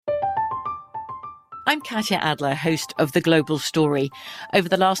I'm Katya Adler, host of The Global Story. Over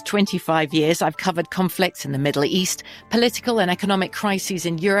the last 25 years, I've covered conflicts in the Middle East, political and economic crises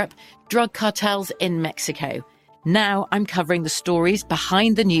in Europe, drug cartels in Mexico. Now I'm covering the stories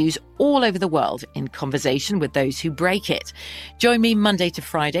behind the news all over the world in conversation with those who break it. Join me Monday to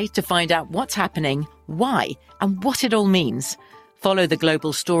Friday to find out what's happening, why, and what it all means. Follow The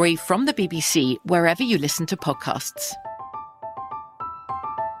Global Story from the BBC wherever you listen to podcasts.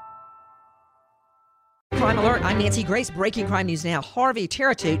 Crime Alert, I'm Nancy Grace. Breaking crime news now. Harvey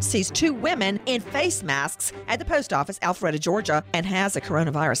Terratute sees two women in face masks at the post office, Alpharetta, Georgia, and has a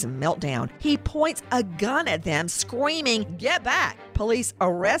coronavirus meltdown. He points a gun at them, screaming, "Get back!" Police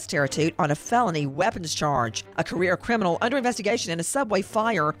arrest Terratute on a felony weapons charge. A career criminal under investigation in a subway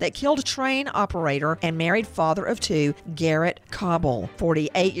fire that killed a train operator and married father of two, Garrett Cobble.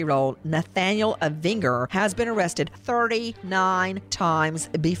 48-year-old Nathaniel Avinger has been arrested 39 times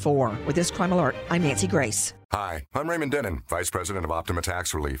before. With this Crime Alert, I'm Nancy Grace. Hi, I'm Raymond Denon, Vice President of Optima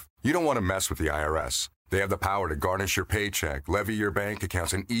Tax Relief. You don't want to mess with the IRS. They have the power to garnish your paycheck, levy your bank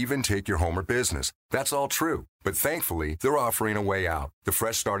accounts, and even take your home or business. That's all true. But thankfully, they're offering a way out, the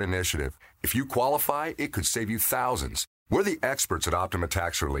Fresh Start Initiative. If you qualify, it could save you thousands. We're the experts at Optima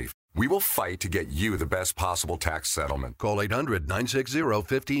Tax Relief. We will fight to get you the best possible tax settlement. Call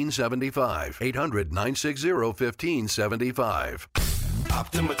 800-960-1575. 800-960-1575.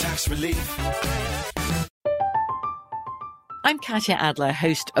 Optima Tax Relief. I'm Katya Adler,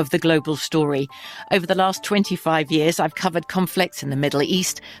 host of The Global Story. Over the last 25 years, I've covered conflicts in the Middle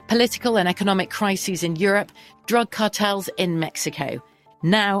East, political and economic crises in Europe, drug cartels in Mexico.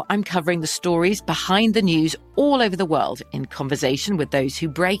 Now I'm covering the stories behind the news all over the world in conversation with those who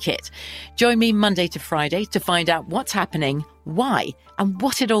break it. Join me Monday to Friday to find out what's happening, why, and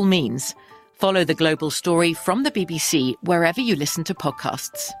what it all means. Follow The Global Story from the BBC wherever you listen to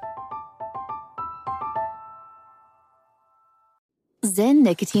podcasts. Zyn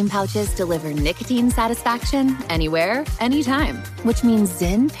nicotine pouches deliver nicotine satisfaction anywhere, anytime, which means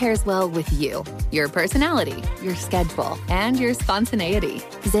Zyn pairs well with you, your personality, your schedule, and your spontaneity.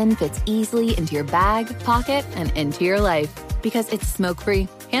 Zyn fits easily into your bag, pocket, and into your life because it's smoke-free,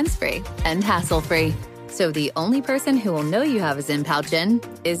 hands-free, and hassle-free. So the only person who will know you have a Zyn pouch in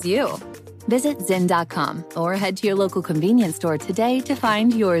is you. Visit Zyn.com or head to your local convenience store today to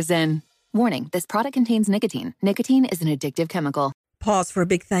find your Zyn. Warning, this product contains nicotine. Nicotine is an addictive chemical. Pause for a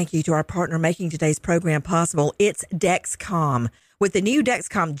big thank you to our partner making today's program possible. It's Dexcom. With the new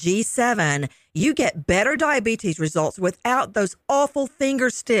Dexcom G7, you get better diabetes results without those awful finger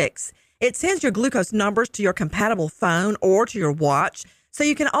sticks. It sends your glucose numbers to your compatible phone or to your watch, so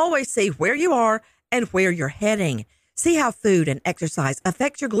you can always see where you are and where you're heading. See how food and exercise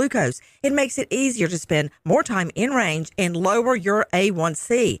affect your glucose. It makes it easier to spend more time in range and lower your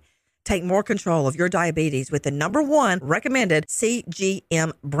A1C. Take more control of your diabetes with the #1 recommended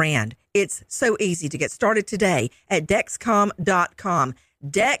CGM brand. It's so easy to get started today at Dexcom.com.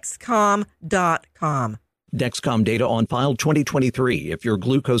 Dexcom.com. Dexcom data on file 2023. If your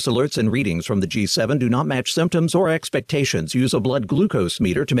glucose alerts and readings from the G7 do not match symptoms or expectations, use a blood glucose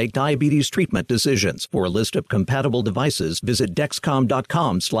meter to make diabetes treatment decisions. For a list of compatible devices, visit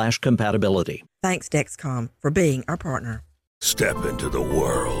Dexcom.com/compatibility. Thanks, Dexcom, for being our partner. Step into the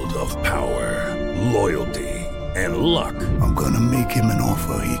world of power, loyalty, and luck. I'm gonna make him an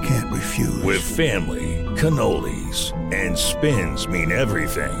offer he can't refuse. With family, cannolis, and spins mean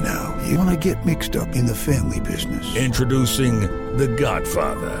everything. Now, you wanna get mixed up in the family business. Introducing The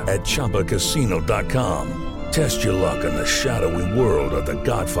Godfather at ChumbaCasino.com. Test your luck in the shadowy world of The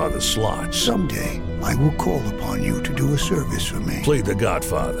Godfather slot. Someday, I will call upon you to do a service for me. Play The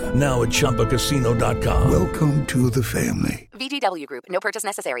Godfather, now at ChumbaCasino.com. Welcome to the family. VGW Group. No purchase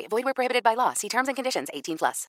necessary. Void where prohibited by law. See terms and conditions. 18+.